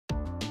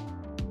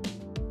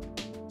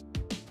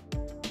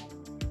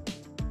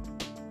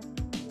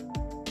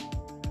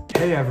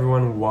Hey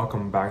everyone,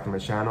 welcome back to my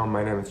channel.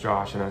 My name is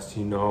Josh, and as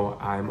you know,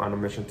 I'm on a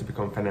mission to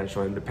become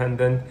financially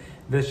independent.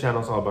 This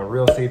channel is all about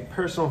real estate,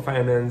 personal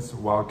finance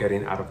while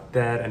getting out of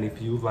debt. And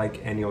if you like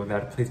any of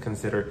that, please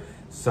consider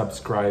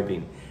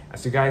subscribing.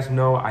 As you guys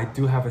know, I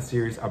do have a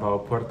series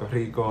about Puerto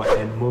Rico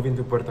and moving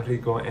to Puerto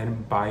Rico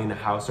and buying a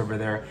house over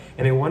there.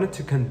 And I wanted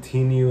to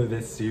continue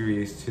this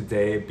series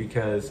today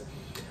because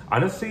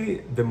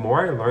honestly, the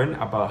more I learn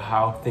about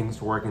how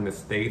things work in the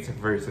States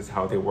versus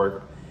how they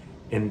work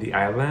in the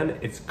island,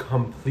 it's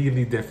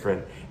completely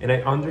different. And I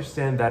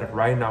understand that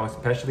right now,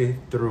 especially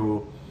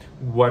through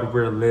what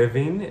we're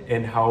living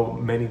and how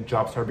many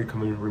jobs are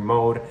becoming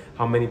remote,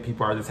 how many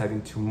people are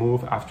deciding to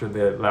move after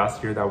the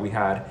last year that we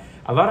had,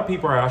 a lot of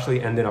people are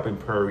actually ending up in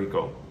Puerto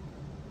Rico.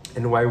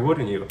 And why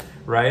wouldn't you,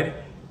 right?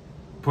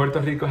 Puerto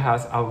Rico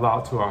has a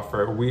lot to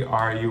offer. We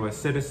are US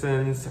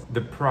citizens.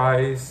 The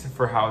price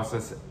for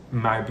houses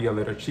might be a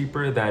little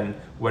cheaper than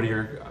what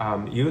you're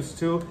used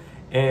to.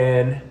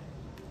 And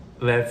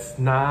let's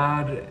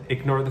not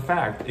ignore the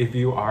fact, if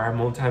you are a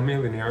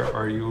multimillionaire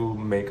or you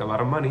make a lot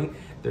of money,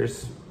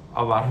 there's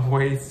a lot of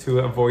ways to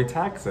avoid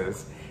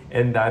taxes.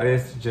 And that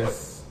is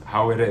just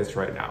how it is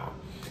right now.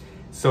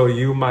 So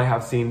you might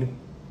have seen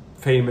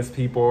famous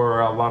people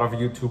or a lot of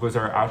YouTubers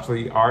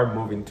are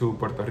moving to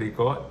Puerto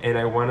Rico. And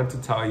I wanted to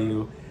tell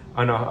you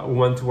on a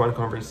one-to-one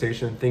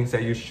conversation, things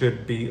that you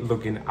should be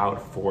looking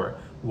out for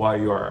while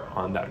you are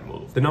on that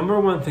move. The number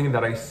one thing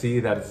that I see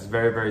that is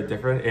very, very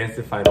different is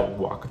the final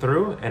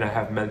walkthrough. And I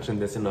have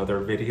mentioned this in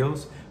other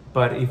videos,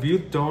 but if you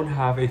don't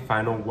have a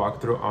final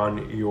walkthrough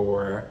on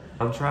your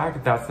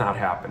contract, that's not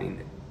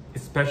happening.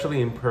 Especially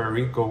in Puerto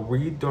Rico,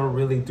 we don't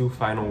really do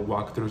final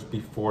walkthroughs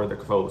before the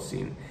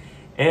closing.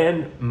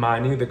 And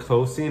mind you, the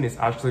closing is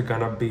actually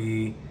gonna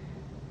be,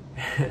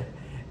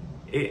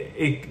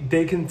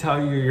 they can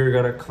tell you you're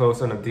gonna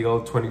close on a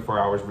deal 24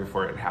 hours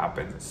before it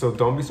happens. So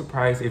don't be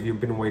surprised if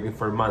you've been waiting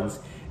for months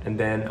and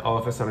then all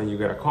of a sudden you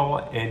get a call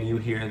and you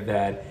hear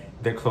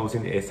that the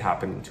closing is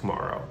happening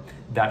tomorrow.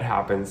 That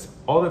happens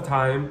all the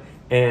time,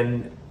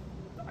 and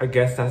I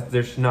guess that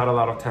there's not a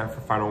lot of time for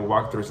final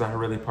walkthrough. It's not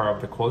really part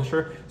of the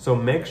culture. So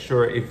make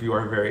sure, if you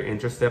are very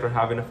interested in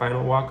having a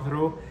final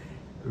walkthrough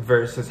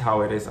versus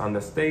how it is on the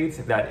States,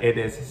 that it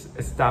is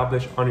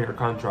established on your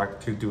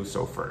contract to do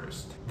so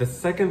first. The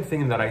second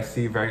thing that I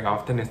see very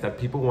often is that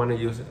people want to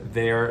use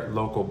their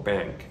local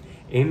bank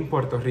in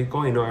Puerto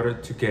Rico in order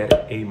to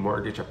get a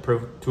mortgage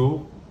approved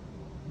to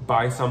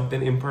buy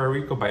something in Puerto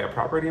Rico, buy a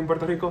property in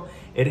Puerto Rico.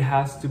 It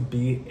has to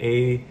be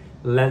a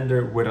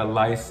lender with a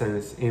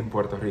license in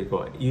Puerto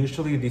Rico.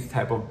 Usually these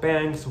type of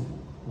banks,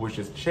 which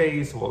is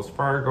Chase, Wells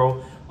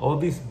Fargo, all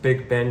these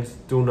big banks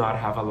do not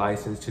have a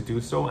license to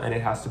do so, and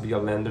it has to be a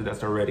lender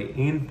that's already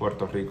in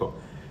Puerto Rico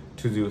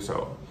to do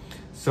so.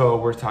 So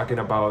we're talking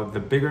about the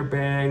bigger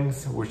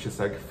banks, which is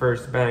like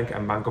First Bank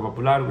and Banco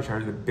Popular, which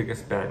are the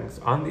biggest banks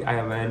on the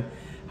island.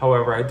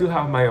 However, I do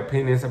have my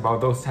opinions about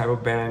those type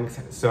of banks,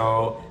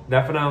 so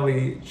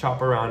definitely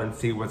shop around and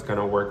see what's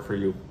gonna work for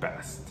you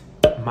best.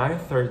 My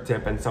third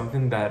tip, and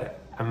something that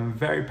I'm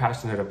very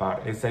passionate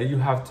about, is that you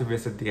have to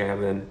visit the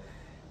island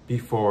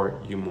before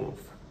you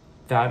move.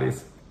 That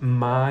is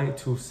my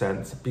 2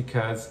 cents,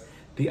 because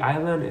the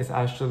island is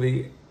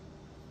actually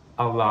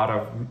a lot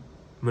of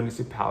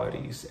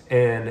municipalities,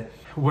 and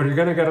what you're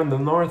gonna get on the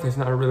north is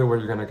not really what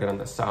you're gonna get on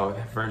the south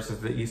versus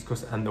the East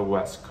Coast and the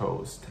West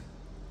Coast.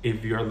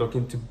 If you're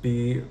looking to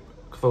be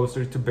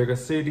closer to bigger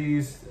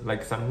cities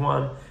like San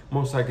Juan,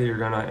 most likely you're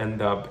gonna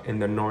end up in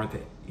the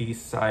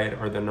northeast side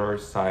or the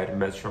north side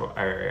metro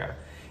area.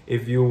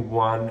 If you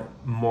want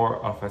more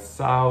of a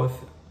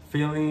south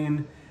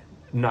feeling,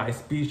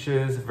 nice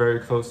beaches, very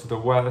close to the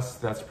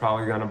west, that's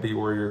probably gonna be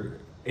where you're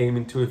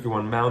aiming to. If you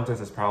want mountains,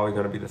 that's probably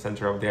gonna be the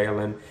center of the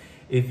island.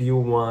 If you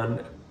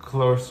want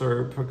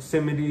closer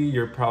proximity,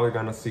 you're probably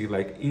gonna see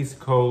like East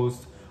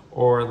Coast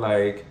or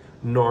like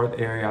North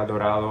area,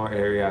 Dorado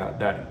area,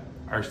 that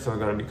are still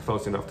gonna be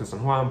close enough to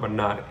San Juan, but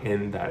not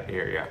in that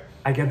area.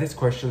 I get this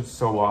question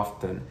so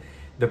often.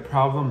 The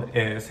problem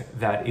is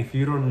that if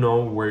you don't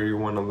know where you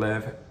wanna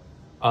live,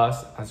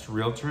 us as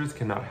realtors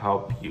cannot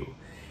help you.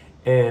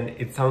 And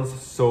it sounds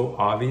so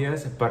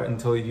obvious, but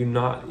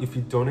if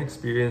you don't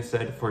experience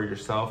it for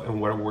yourself and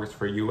what works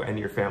for you and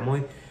your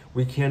family,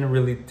 we can't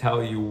really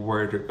tell you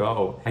where to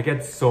go. I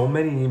get so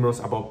many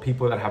emails about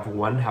people that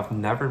have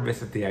never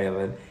visited the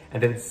island,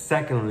 and then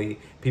secondly,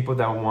 people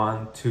that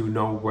want to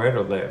know where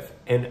to live.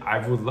 And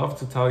I would love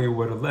to tell you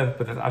where to live,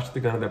 but that's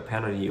actually gonna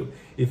depend on you.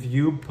 If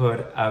you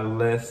put a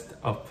list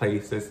of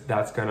places,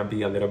 that's gonna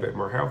be a little bit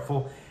more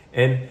helpful.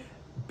 And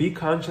be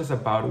conscious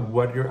about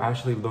what you're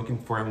actually looking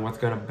for and what's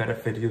gonna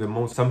benefit you the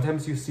most.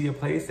 Sometimes you see a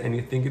place and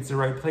you think it's the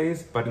right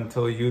place, but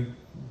until you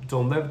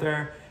don't live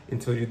there,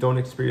 until you don't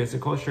experience the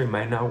culture, it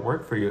might not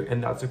work for you,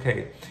 and that's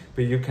okay.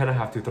 But you kind of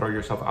have to throw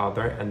yourself out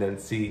there and then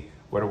see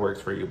what works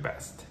for you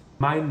best.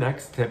 My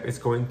next tip is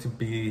going to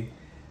be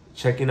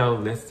checking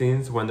out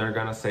listings when they're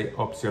gonna say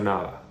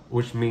opcionada,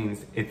 which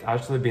means it's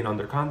actually been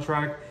under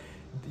contract,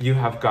 you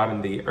have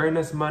gotten the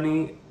earnest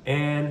money,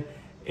 and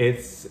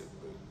it's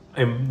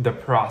in the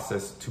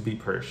process to be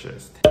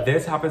purchased.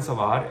 This happens a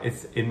lot.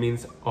 It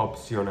means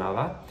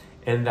opcionada,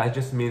 and that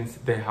just means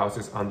the house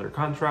is under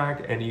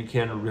contract and you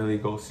can't really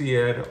go see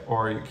it,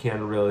 or you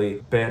can't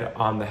really bid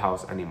on the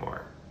house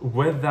anymore.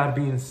 With that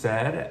being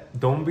said,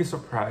 don't be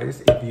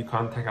surprised if you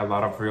contact a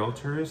lot of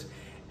realtors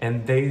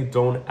and they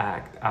don't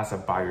act as a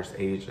buyer's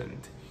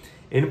agent.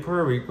 In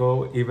Puerto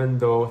Rico, even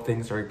though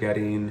things are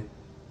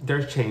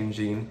they're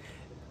changing,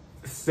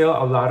 still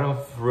a lot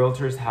of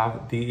realtors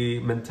have the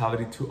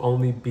mentality to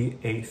only be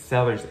a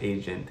seller's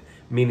agent,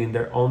 meaning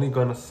they're only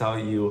gonna sell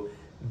you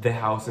the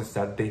houses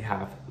that they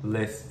have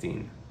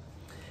listing.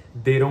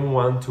 They don't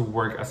want to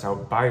work as a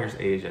buyer's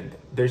agent.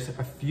 There's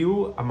a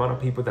few amount of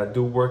people that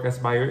do work as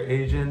buyer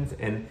agents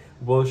and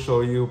will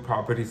show you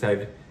properties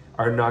that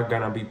are not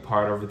gonna be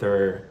part of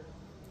their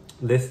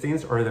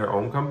listings or their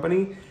own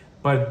company,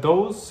 but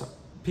those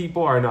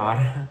people are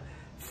not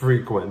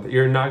frequent.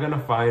 You're not gonna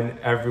find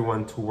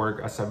everyone to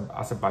work as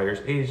a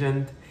buyer's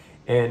agent,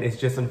 and it's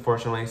just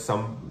unfortunately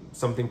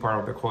something part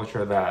of the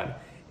culture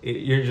that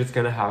you're just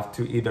gonna have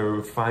to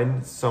either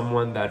find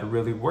someone that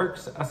really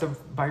works as a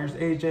buyer's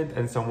agent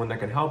and someone that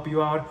can help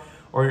you out,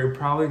 or you're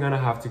probably gonna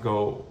have to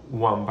go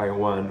one by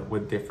one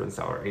with different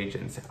seller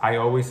agents. I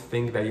always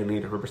think that you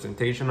need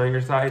representation on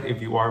your side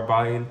if you are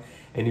buying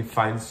and you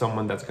find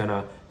someone that's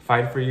gonna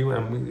fight for you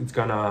and it's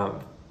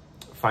gonna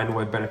find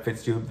what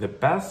benefits you the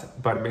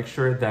best, but make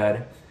sure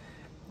that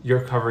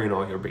you're covering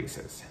all your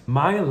bases.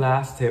 My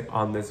last tip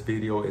on this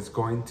video is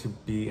going to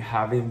be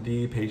having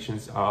the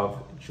patience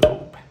of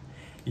Job.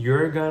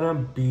 Your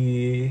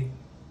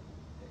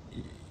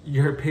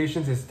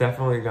patience is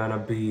definitely gonna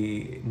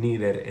be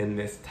needed in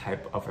this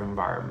type of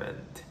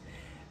environment.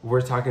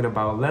 We're talking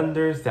about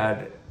lenders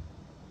that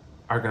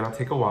are gonna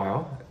take a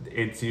while.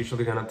 It's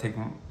usually gonna take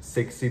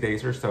 60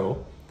 days or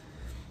so,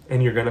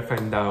 and you're gonna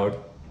find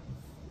out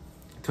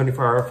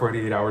 24 hours,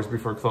 48 hours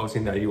before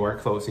closing that you are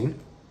closing.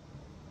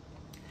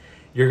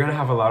 You're gonna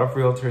have a lot of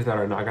realtors that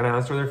are not gonna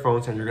answer their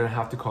phones, and you're gonna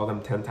have to call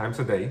them 10 times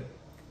a day.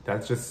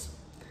 That's just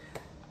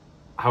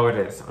how it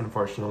is,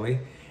 unfortunately.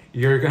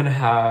 You're gonna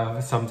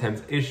have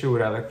sometimes issue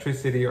with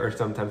electricity or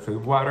sometimes with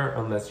water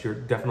unless you're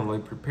definitely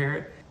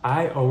prepared.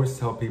 I always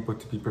tell people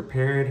to be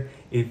prepared.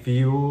 If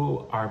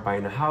you are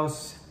buying a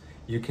house,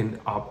 you can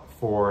opt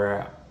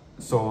for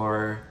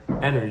solar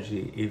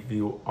energy.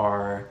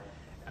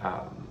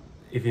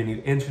 If you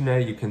need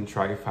internet, you can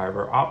try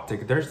fiber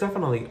optic. There's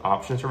definitely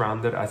options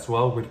around it as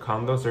well. With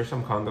condos, there's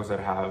some condos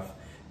that have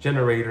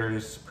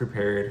generators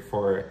prepared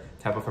for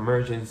type of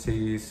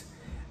emergencies,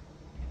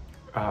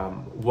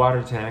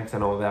 water tanks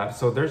and all that.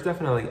 So there's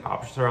definitely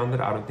options around it.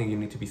 I don't think you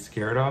need to be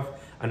scared of.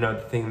 Another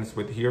thing is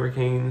with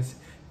hurricanes,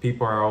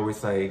 people are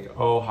always like,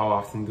 oh, how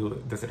often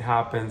does it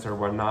happen or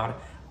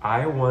whatnot.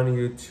 I want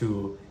you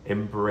to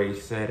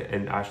embrace it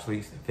and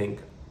actually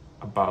think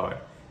about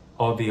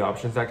all the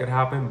options that could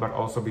happen, but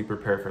also be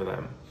prepared for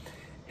them.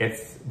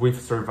 We've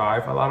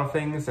survived a lot of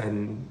things,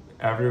 and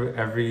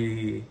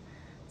every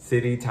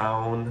city,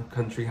 town,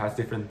 country has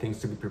different things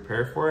to be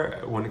prepared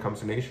for when it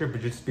comes to nature,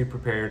 but just be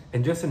prepared.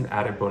 And just an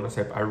added bonus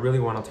tip, I really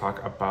want to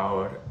talk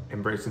about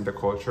embracing the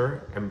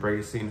culture,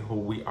 embracing who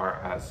we are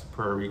as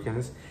Puerto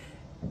Ricans.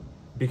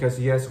 Because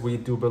yes, we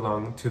do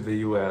belong to the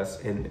US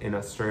in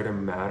a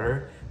certain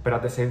matter, but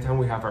at the same time,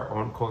 we have our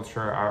own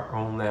culture, our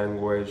own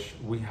language,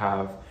 we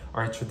have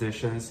our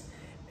traditions.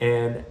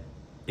 And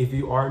if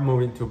you are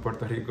moving to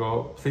Puerto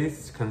Rico,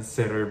 please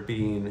consider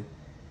being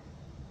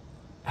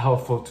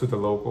helpful to the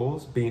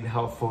locals, being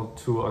helpful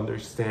to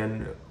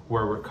understand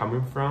where we're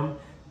coming from,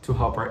 to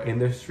help our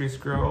industries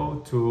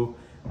grow, to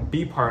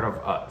be part of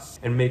us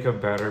and make a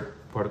better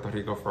Puerto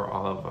Rico for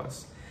all of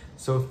us.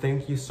 So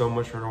thank you so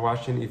much for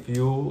watching. If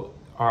you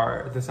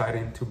are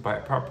deciding to buy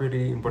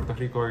property in Puerto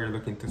Rico or you're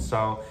looking to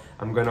sell,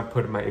 I'm gonna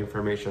put my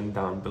information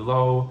down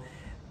below.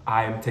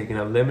 I am taking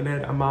a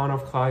limited amount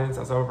of clients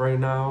as of right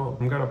now.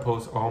 I'm gonna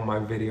post all my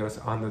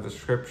videos on the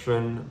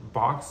description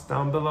box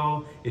down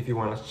below if you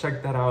wanna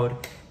check that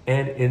out.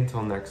 And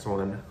until next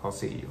one, I'll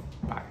see you.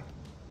 Bye.